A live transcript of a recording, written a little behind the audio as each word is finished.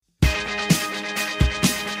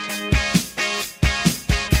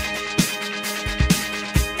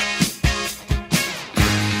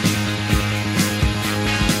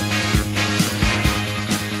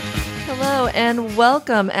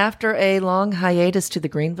welcome after a long hiatus to the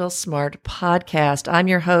Greenville Smart Podcast. I'm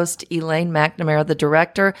your host, Elaine McNamara, the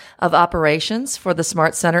Director of Operations for the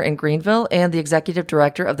Smart Center in Greenville and the Executive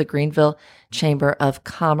Director of the Greenville Chamber of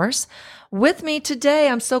Commerce. With me today,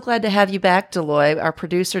 I'm so glad to have you back, Deloy, our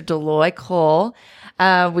producer, Deloy Cole.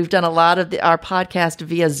 We've done a lot of our podcast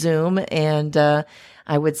via Zoom, and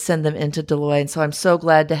I would send them into Deloy. And so I'm so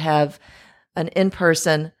glad to have an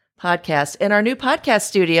in-person podcast in our new podcast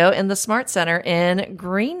studio in the Smart Center in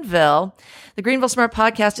Greenville. The Greenville Smart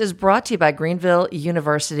Podcast is brought to you by Greenville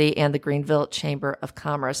University and the Greenville Chamber of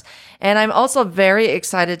Commerce. And I'm also very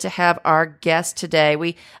excited to have our guest today.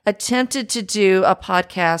 We attempted to do a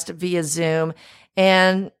podcast via Zoom,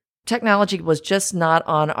 and technology was just not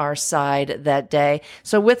on our side that day.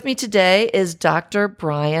 So with me today is Dr.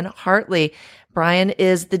 Brian Hartley. Brian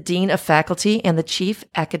is the Dean of Faculty and the Chief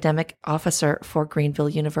Academic Officer for Greenville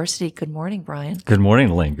University. Good morning, Brian. Good morning,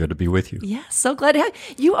 Elaine. Good to be with you. Yeah, so glad to have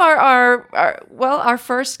you. You are our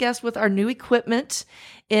first guest with our new equipment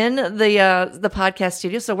in the podcast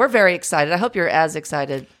studio. So we're very excited. I hope you're as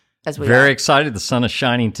excited as we are. Very excited. The sun is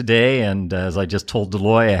shining today, and as I just told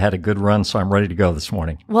Deloy, I had a good run, so I'm ready to go this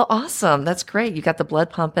morning. Well, awesome. That's great. You got the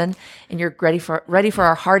blood pumping, and you're ready for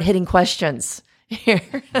our hard-hitting questions here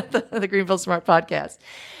at the Greenville Smart Podcast.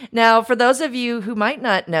 Now, for those of you who might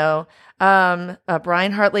not know,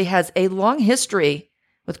 Brian Hartley has a long history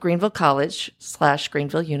with Greenville College /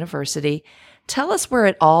 Greenville University. Tell us where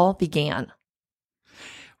it all began.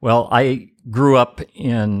 Well, I grew up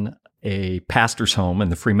in a pastor's home in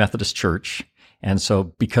the Free Methodist Church. And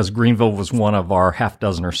so because Greenville was one of our half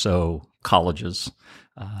dozen or so colleges,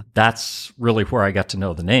 that's really where I got to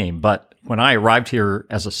know the name. But when I arrived here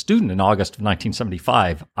as a student in August of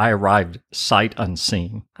 1975, I arrived sight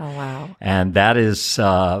unseen. Oh, wow. And that is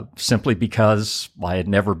simply because I had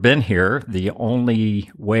never been here. The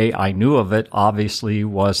only way I knew of it, obviously,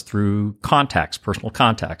 was through contacts, personal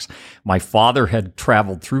contacts. My father had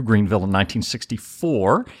traveled through Greenville in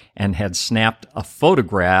 1964 and had snapped a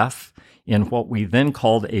photograph in what we then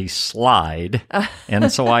called a slide.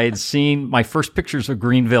 And so I had seen my first pictures of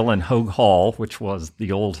Greenville in Hogue Hall, which was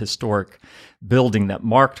the old historic building that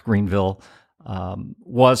marked Greenville,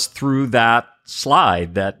 was through that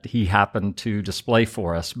slide that he happened to display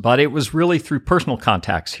for us. But it was really through personal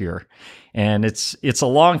contacts here. And it's a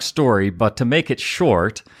long story, but to make it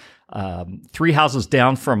short, 3 houses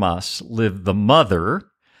down from us lived the mother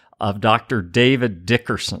of Dr. David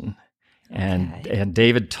Dickerson. And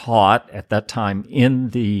David taught at that time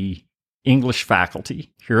in the English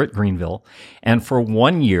faculty here at Greenville. And for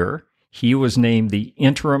 1 year, he was named the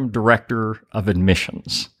interim director of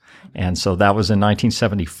admissions. And so that was in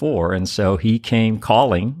 1974. And so he came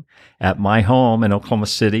calling at my home in Oklahoma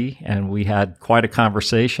City, and we had quite a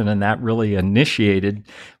conversation, and that really initiated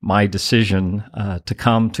my decision to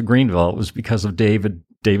come to Greenville. It was because of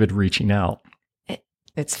David reaching out.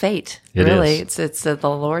 It's fate, it really. Is. It's the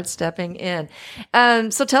Lord stepping in.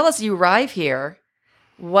 So tell us, you arrive here.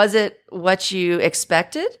 Was it what you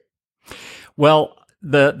expected? Well,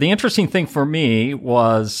 the interesting thing for me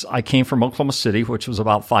was I came from Oklahoma City, which was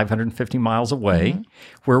about 550 miles away,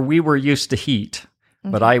 where we were used to heat.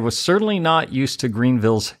 But I was certainly not used to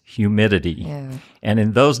Greenville's humidity. Yeah. And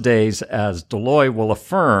in those days, as Deloy will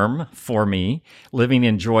affirm for me, living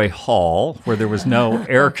in Joy Hall, where there was no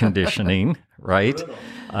air conditioning, right?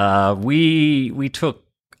 I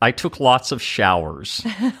took lots of showers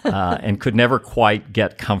and could never quite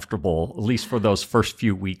get comfortable, at least for those first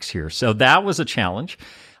few weeks here. So that was a challenge.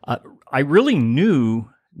 I really knew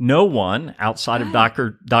no one outside of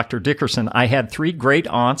Dr. Dickerson. I had 3 great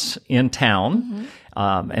aunts in town.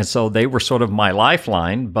 And so they were sort of my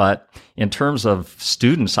lifeline. But in terms of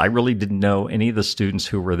students, I really didn't know any of the students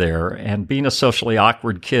who were there. And being a socially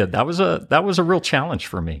awkward kid, that was a real challenge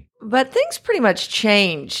for me. But things pretty much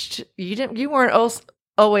changed. You weren't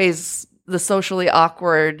always the socially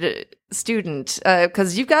awkward student,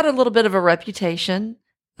 because you've got a little bit of a reputation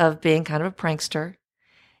of being kind of a prankster.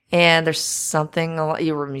 And there's something,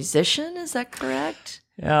 you were a musician, is that correct?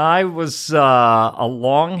 Yeah, I was a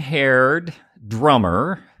long-haired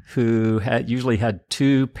drummer who usually had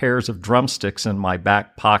 2 pairs of drumsticks in my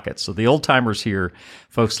back pocket. So the old timers here,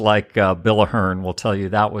 folks like Bill Ahern, will tell you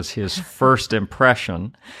that was his first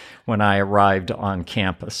impression when I arrived on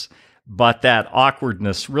campus. But that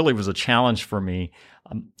awkwardness really was a challenge for me.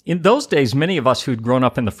 In those days, many of us who'd grown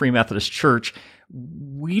up in the Free Methodist Church,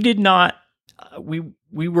 we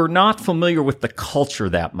were not familiar with the culture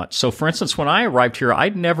that much. So, for instance, when I arrived here,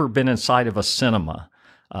 I'd never been inside of a cinema.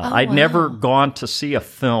 I'd never gone to see a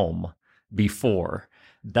film before.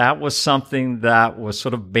 That was something that was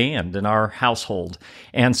sort of banned in our household.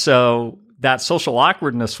 And so that social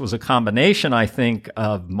awkwardness was a combination, I think,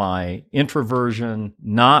 of my introversion,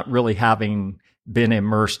 not really having been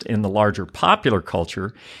immersed in the larger popular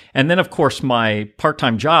culture. And then, of course, my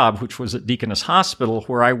part-time job, which was at Deaconess Hospital,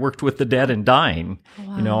 where I worked with the dead and dying.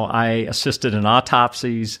 Wow. I assisted in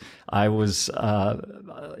autopsies. I was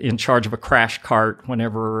in charge of a crash cart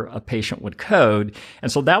whenever a patient would code.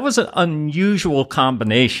 And so that was an unusual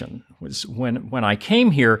combination. Was when I came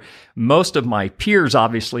here, most of my peers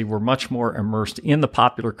obviously were much more immersed in the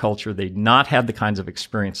popular culture. They'd not had the kinds of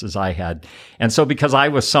experiences I had. And so because I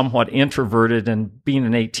was somewhat introverted and being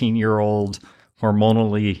an 18-year-old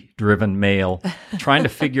hormonally driven male, trying to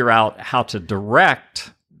figure out how to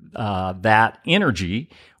direct that energy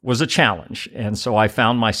was a challenge. And so I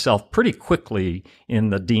found myself pretty quickly in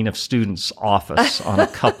the Dean of Students office on a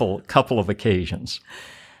couple of occasions.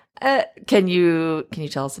 Can you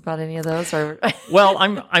tell us about any of those? Or well,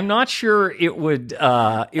 I'm not sure it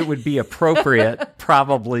would be appropriate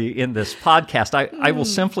probably in this podcast. I will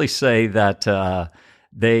simply say that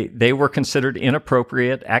they were considered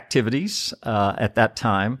inappropriate activities at that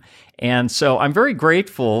time, and so I'm very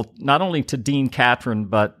grateful not only to Dean Catron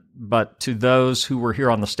but to those who were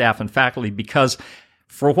here on the staff and faculty, because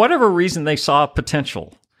for whatever reason they saw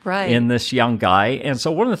potential. Right. In this young guy. And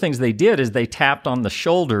so one of the things they did is they tapped on the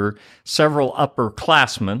shoulder several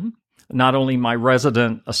upperclassmen, not only my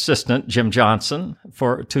resident assistant, Jim Johnson,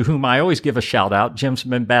 to whom I always give a shout out. Jim's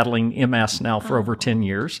been battling MS now for over 10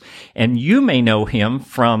 years. And you may know him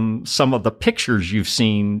from some of the pictures you've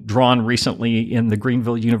seen drawn recently in the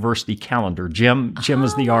Greenville University calendar. Jim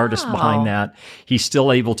is the artist behind that. He's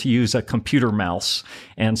still able to use a computer mouse.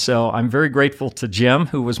 And so I'm very grateful to Jim,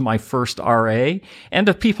 who was my first RA, and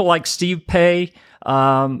to people like Steve Pay,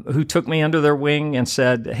 who took me under their wing and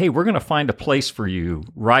said, hey, we're going to find a place for you,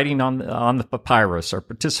 writing on the papyrus or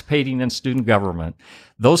participating in student government.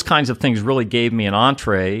 Those kinds of things really gave me an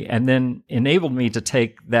entree and then enabled me to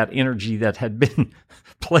take that energy that had been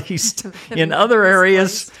placed in other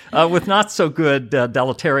areas with not so good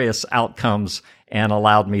deleterious outcomes, and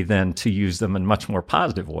allowed me then to use them in much more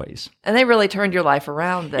positive ways. And they really turned your life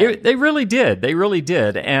around then. They really did. They really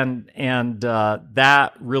did. And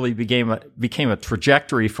that really became a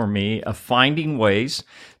trajectory for me of finding ways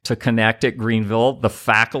to connect at Greenville. The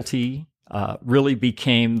faculty really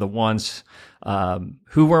became the ones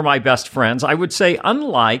who were my best friends. I would say,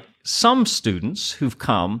 unlike some students who've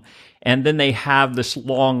come and then they have this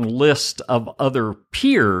long list of other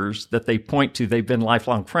peers that they point to, they've been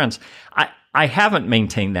lifelong friends. I haven't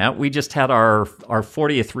maintained that. We just had our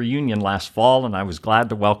 40th reunion last fall, and I was glad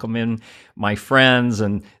to welcome in my friends,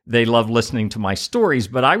 and they love listening to my stories.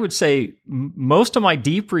 But I would say most of my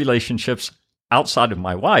deep relationships outside of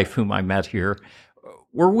my wife, whom I met here,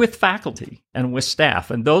 were with faculty and with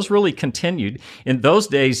staff. And those really continued. In those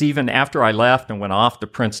days, even after I left and went off to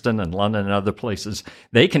Princeton and London and other places,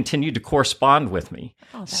 they continued to correspond with me.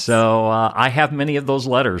 So I have many of those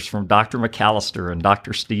letters from Dr. McAllister and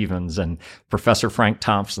Dr. Stevens and Professor Frank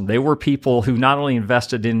Thompson. They were people who not only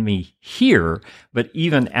invested in me here, but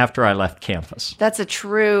even after I left campus. That's a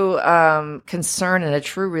true concern and a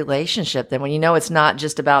true relationship then, when you know it's not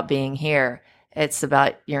just about being here. It's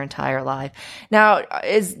about your entire life. Now,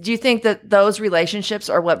 do you think that those relationships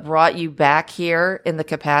are what brought you back here in the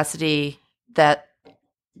capacity that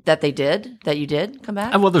you did come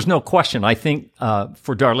back? Well, there's no question. I think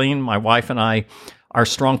for Darlene, my wife, and I, our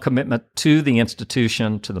strong commitment to the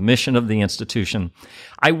institution, to the mission of the institution,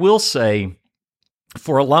 I will say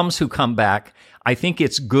for alums who come back, I think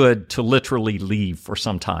it's good to literally leave for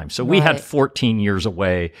some time. So we had 14 years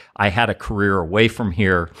away. I had a career away from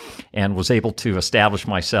here and was able to establish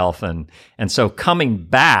myself. And so coming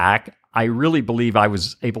back, I really believe I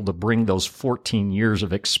was able to bring those 14 years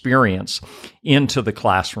of experience into the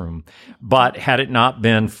classroom. But had it not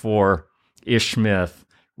been for Ish Smith,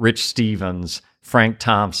 Rich Stevens, Frank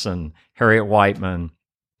Thompson, Harriet Whiteman,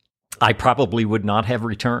 I probably would not have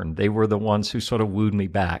returned. They were the ones who sort of wooed me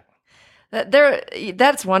back.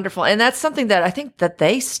 That's wonderful. And that's something that I think that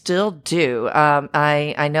they still do.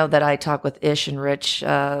 I know that I talk with Ish and Rich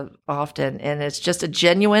often, and it's just a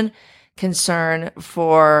genuine concern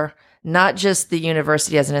for not just the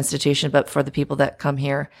university as an institution, but for the people that come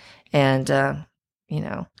here and,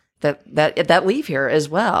 that leave here as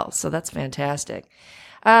well. So that's fantastic.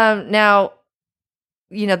 Now,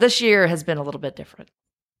 this year has been a little bit different.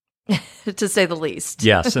 To say the least.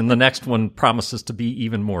 Yes, and the next one promises to be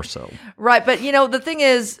even more so. Right, but the thing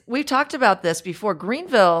is, we've talked about this before.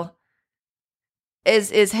 Greenville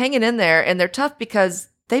is hanging in there, and they're tough because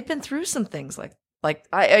they've been through some things like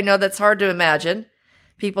I know that's hard to imagine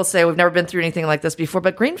people say we've never been through anything like this before,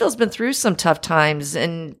 but Greenville's been through some tough times,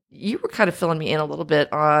 and you were kind of filling me in a little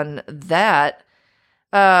bit on that,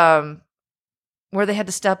 where they had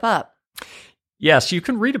to step up. Yes, you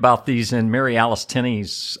can read about these in Mary Alice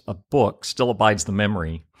Tenney's book, Still Abides the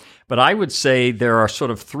Memory. But I would say there are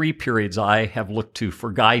sort of three periods I have looked to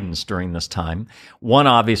for guidance during this time. One,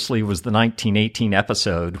 obviously, was the 1918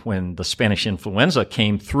 episode when the Spanish influenza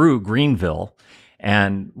came through Greenville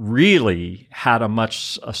and really had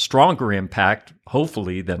a stronger impact,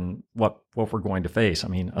 hopefully, than what we're going to face. I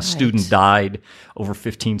mean, a student died, over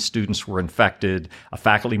 15 students were infected,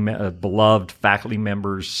 a beloved faculty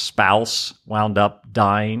member's spouse wound up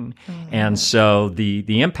dying. And so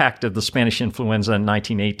the impact of the Spanish influenza in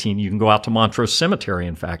 1918, you can go out to Montrose Cemetery,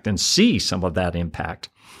 in fact, and see some of that impact.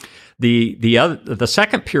 The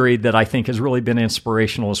second period that I think has really been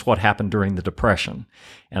inspirational is what happened during the Depression.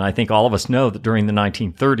 And I think all of us know that during the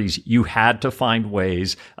 1930s, you had to find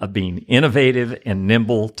ways of being innovative and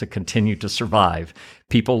nimble to continue to survive.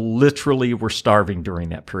 People literally were starving during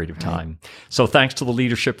that period of time. So thanks to the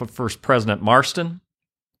leadership of first President Marston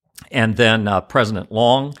and then President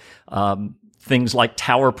Long, things like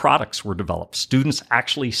Tower products were developed. Students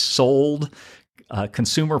actually sold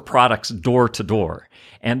consumer products door to door.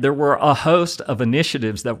 And there were a host of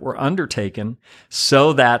initiatives that were undertaken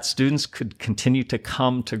so that students could continue to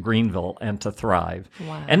come to Greenville and to thrive.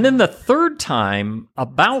 Wow. And then the third time,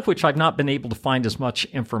 about which I've not been able to find as much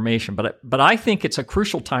information, but I think it's a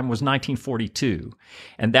crucial time, was 1942.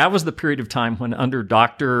 And that was the period of time when, under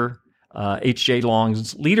Dr. H.J.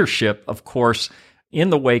 Long's leadership, of course,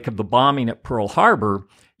 in the wake of the bombing at Pearl Harbor,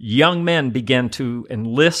 young men began to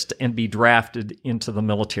enlist and be drafted into the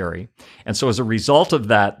military. And so as a result of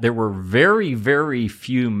that, there were very, very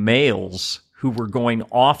few males who were going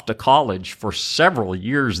off to college for several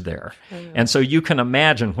years there. And so you can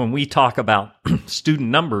imagine when we talk about student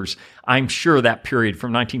numbers, I'm sure that period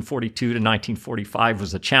from 1942 to 1945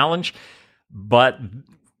 was a challenge, but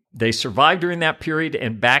they survived during that period,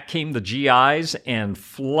 and back came the GIs and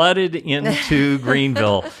flooded into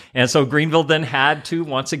Greenville. And so Greenville then had to,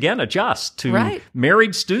 once again, adjust to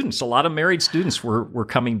married students. A lot of married students were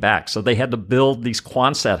coming back. So they had to build these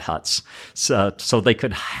Quonset huts so they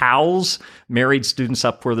could house married students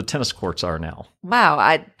up where the tennis courts are now.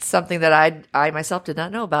 Wow, something that I myself did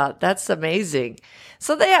not know about. That's amazing.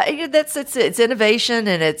 So it's innovation,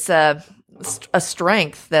 and it's a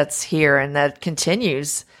strength that's here and that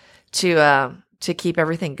continues to keep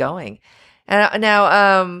everything going. And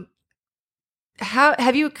now, how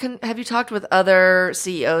have you talked with other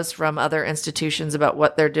CEOs from other institutions about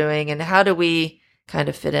what they're doing, and how do we kind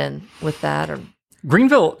of fit in with that? Or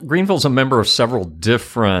Greenville's a member of several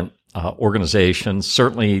different organizations.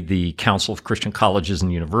 Certainly, the Council of Christian Colleges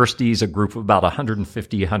and Universities, a group of about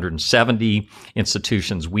 150, 170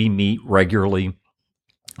 institutions. We meet regularly.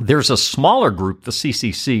 There's a smaller group, the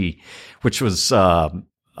CCC, which was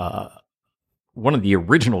one of the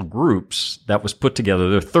original groups that was put together.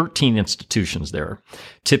 There are 13 institutions there,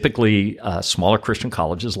 typically smaller Christian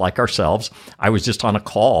colleges like ourselves. I was just on a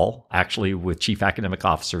call, actually, with chief academic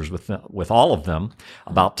officers with all of them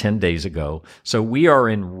about 10 days ago. So we are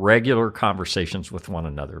in regular conversations with one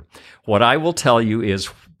another. What I will tell you is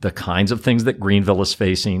the kinds of things that Greenville is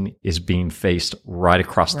facing is being faced right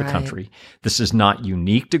across the country. This is not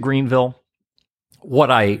unique to Greenville.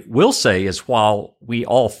 What I will say is, while we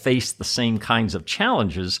all face the same kinds of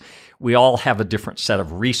challenges, we all have a different set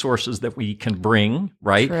of resources that we can bring,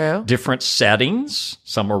 right? True. Different settings.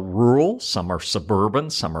 Some are rural, some are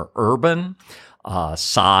suburban, some are urban.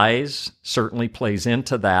 Size certainly plays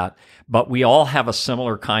into that, but we all have a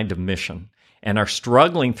similar kind of mission and are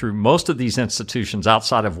struggling through. Most of these institutions,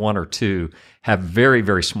 outside of one or two, have very,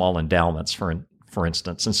 very small endowments, for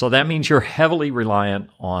instance. And so that means you're heavily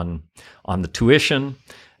reliant on the tuition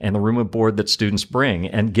and the room and board that students bring.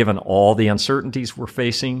 And given all the uncertainties we're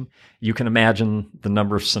facing, you can imagine the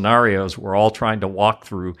number of scenarios we're all trying to walk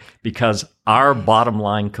through, because our bottom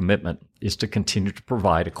line commitment is to continue to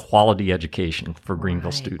provide a quality education for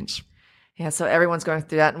Greenville students. Yeah, so everyone's going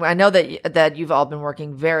through that. And I know that you've all been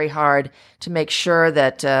working very hard to make sure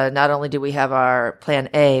that not only do we have our plan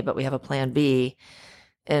A, but we have a plan B,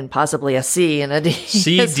 and possibly a C and a D.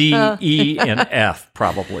 C, D, E, and F,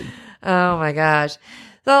 probably. Oh, my gosh.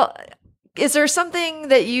 So is there something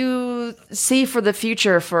that you see for the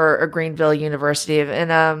future for Greenville University?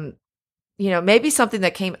 And, maybe something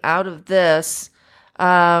that came out of this,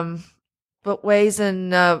 but ways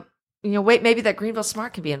in wait, maybe that Greenville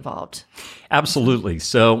Smart can be involved. Absolutely.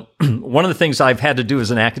 So one of the things I've had to do as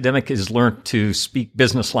an academic is learn to speak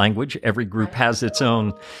business language. Every group has its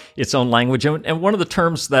own language. And one of the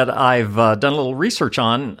terms that I've done a little research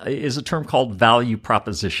on is a term called value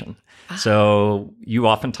proposition. So you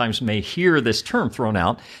oftentimes may hear this term thrown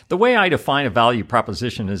out. The way I define a value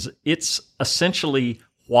proposition is it's essentially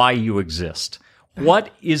why you exist. What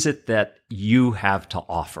is it that you have to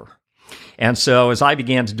offer? And so as I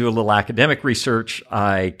began to do a little academic research,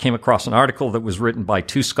 I came across an article that was written by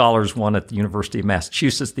two scholars, one at the University of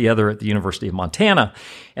Massachusetts, the other at the University of Montana.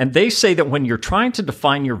 And they say that when you're trying to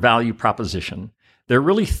define your value proposition, there are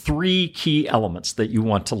really three key elements that you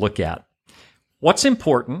want to look at. What's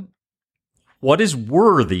important, what is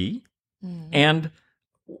worthy, and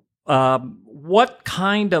what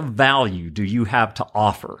kind of value do you have to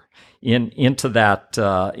offer into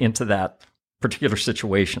that particular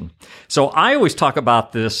situation. So I always talk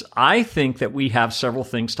about this. I think that we have several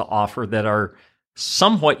things to offer that are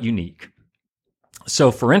somewhat unique.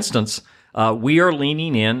 So for instance, we are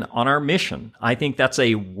leaning in on our mission. I think that's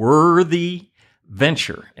a worthy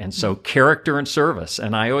venture. And so character and service.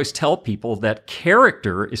 And I always tell people that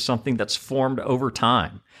character is something that's formed over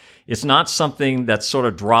time. It's not something that sort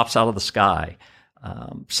of drops out of the sky.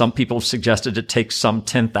 Some people have suggested it takes some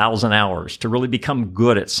 10,000 hours to really become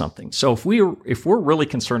good at something. So if we're really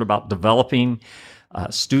concerned about developing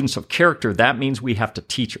students of character, that means we have to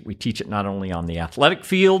teach it. We teach it not only on the athletic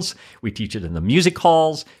fields, we teach it in the music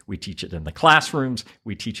halls, we teach it in the classrooms,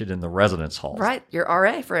 we teach it in the residence halls. Right, your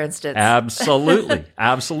RA, for instance. Absolutely,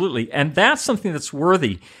 absolutely. And that's something that's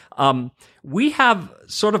worthy. We have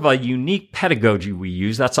sort of a unique pedagogy we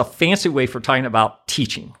use. That's a fancy way for talking about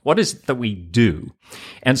teaching. What is it that we do?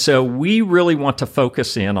 And so we really want to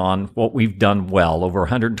focus in on what we've done well over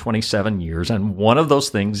 127 years. And one of those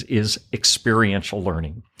things is experiential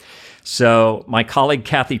learning. So my colleague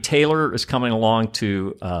Kathy Taylor is coming along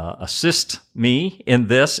to assist me in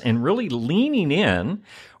this and really leaning in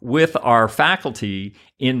with our faculty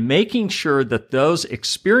in making sure that those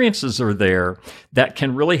experiences are there that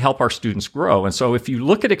can really help our students grow. And so if you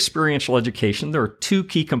look at experiential education, there are two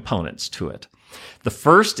key components to it. The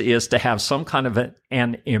first is to have some kind of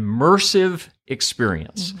an immersive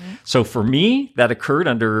experience. So for me, that occurred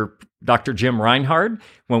under Dr. Jim Reinhard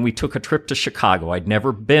when we took a trip to Chicago. I'd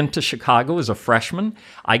never been to Chicago as a freshman.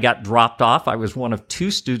 I got dropped off. I was one of two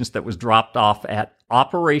students that was dropped off at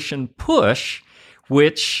Operation Push,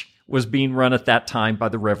 which was being run at that time by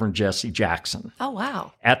the Reverend Jesse Jackson. Oh,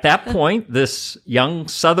 wow. At that point, this young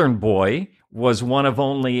Southern boy was one of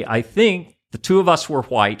only, I think, the two of us were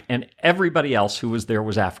white, and everybody else who was there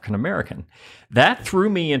was African American. That threw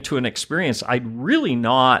me into an experience I'd really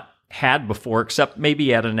not had before, except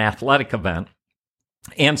maybe at an athletic event.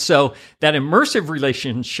 And so that immersive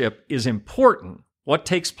relationship is important. What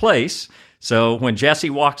takes place? So when Jesse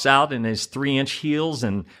walks out in his 3-inch heels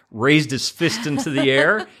and raised his fist into the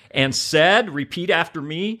air and said, repeat after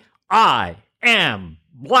me, "I am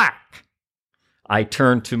black," I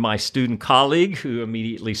turned to my student colleague who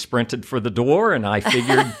immediately sprinted for the door, and I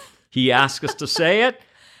figured he asked us to say it.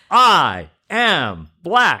 "I am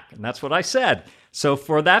black." And that's what I said. So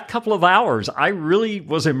for that couple of hours, I really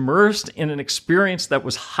was immersed in an experience that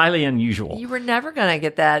was highly unusual. You were never going to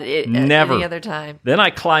get that Never. any other time. Then I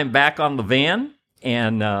climbed back on the van,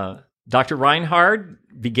 and Dr. Reinhard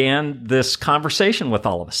began this conversation with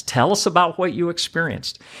all of us. Tell us about what you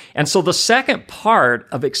experienced. And so the second part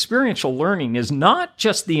of experiential learning is not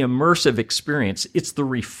just the immersive experience, it's the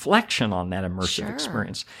reflection on that immersive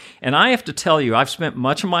experience. And I have to tell you, I've spent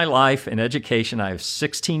much of my life in education. I have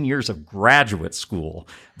 16 years of graduate school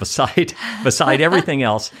beside everything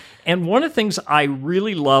else. And one of the things I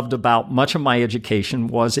really loved about much of my education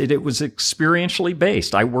was it was experientially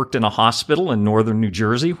based. I worked in a hospital in northern New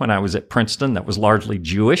Jersey when I was at Princeton that was largely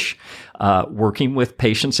Jewish, working with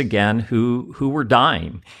patients again who were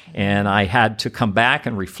dying. And I had to come back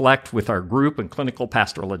and reflect with our group and clinical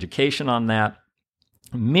pastoral education on that.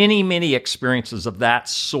 Many, many experiences of that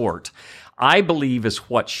sort, I believe, is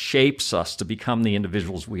what shapes us to become the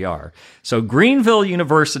individuals we are. So Greenville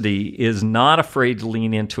University is not afraid to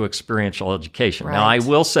lean into experiential education. Right. Now, I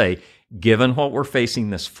will say, given what we're facing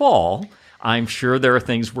this fall, I'm sure there are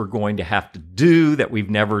things we're going to have to do that we've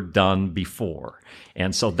never done before.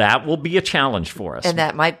 And so that will be a challenge for us. And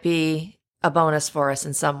that might be a bonus for us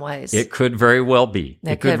in some ways. It could very well be.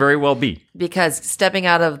 It could very well be. Because stepping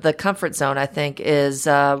out of the comfort zone, I think, is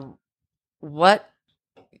what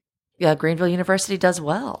Greenville University does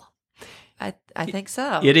well. I think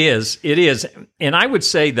so. It is. It is. And I would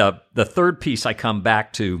say the third piece I come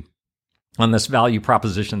back to on this value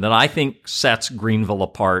proposition that I think sets Greenville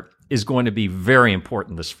apart is going to be very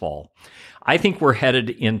important this fall. I think we're headed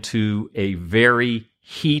into a very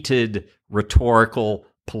heated rhetorical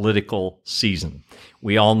political season.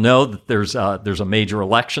 We all know that there's a major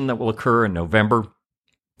election that will occur in November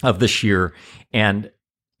of this year, and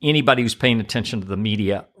anybody who's paying attention to the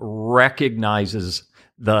media recognizes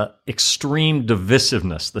the extreme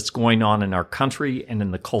divisiveness that's going on in our country and in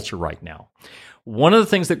the culture right now. One of the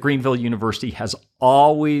things that Greenville University has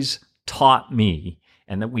always taught me,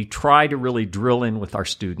 and that we try to really drill in with our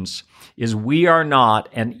students, is we are not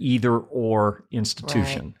an either-or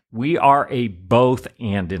institution. Right. We are a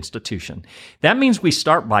both-and institution. That means we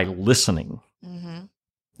start by listening. Mm-hmm.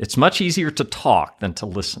 It's much easier to talk than to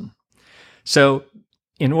listen. So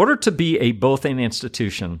in order to be a both-and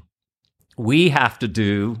institution, we have to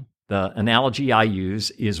do, the analogy I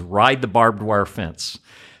use is ride the barbed wire fence.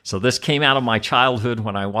 So this came out of my childhood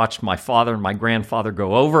when I watched my father and my grandfather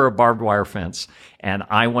go over a barbed wire fence, and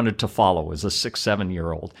I wanted to follow as a 6,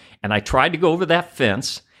 7-year-old. And I tried to go over that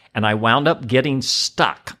fence, and I wound up getting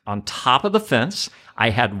stuck on top of the fence. I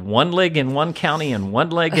had one leg in one county and one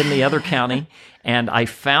leg in the other county, and I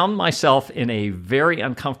found myself in a very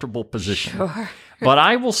uncomfortable position. Sure. But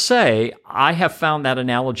I will say I have found that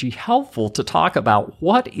analogy helpful to talk about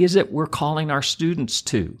what is it we're calling our students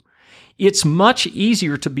to. It's much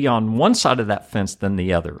easier to be on one side of that fence than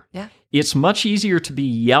the other. Yeah. It's much easier to be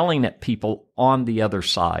yelling at people on the other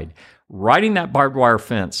side, riding that barbed wire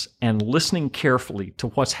fence and listening carefully to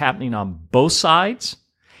what's happening on both sides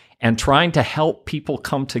and trying to help people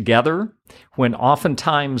come together when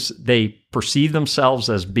oftentimes they perceive themselves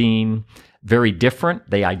as being very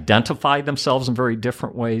different. They identify themselves in very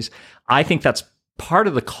different ways. I think that's part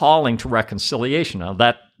of the calling to reconciliation. Now,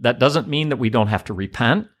 that doesn't mean that we don't have to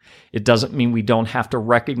repent. It doesn't mean we don't have to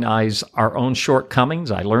recognize our own shortcomings.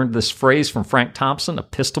 I learned this phrase from Frank Thompson,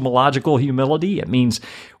 epistemological humility. It means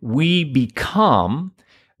we become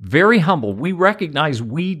very humble. We recognize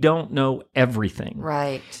we don't know everything.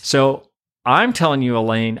 Right. So I'm telling you,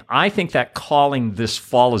 Elaine, I think that calling this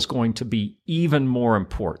fall is going to be even more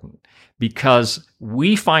important because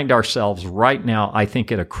we find ourselves right now, I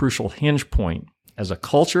think, at a crucial hinge point as a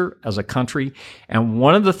culture, as a country. And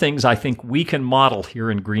one of the things I think we can model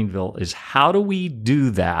here in Greenville is how do we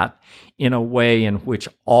do that in a way in which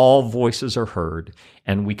all voices are heard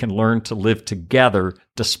and we can learn to live together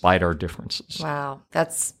despite our differences. Wow.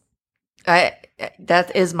 That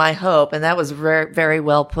is my hope. And that was very, very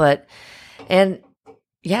well put. And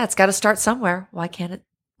yeah, it's got to start somewhere. Why can't it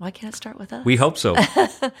start with us? We hope so.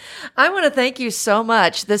 I want to thank you so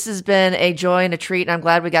much. This has been a joy and a treat, and I'm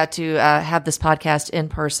glad we got to have this podcast in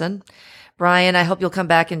person. Brian, I hope you'll come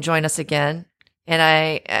back and join us again.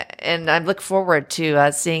 And I look forward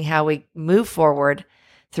to seeing how we move forward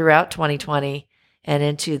throughout 2020 and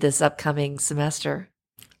into this upcoming semester.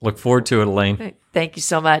 Look forward to it, Elaine. Thank you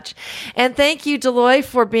so much. And thank you, Deloy,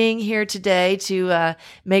 for being here today to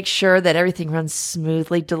make sure that everything runs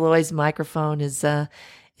smoothly. Deloy's microphone is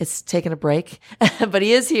it's taken a break, but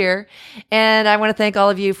he is here. And I want to thank all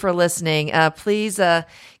of you for listening. Please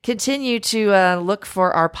continue to look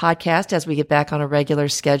for our podcast as we get back on a regular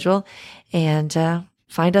schedule. And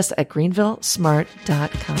find us at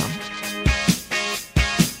greenvillesmart.com.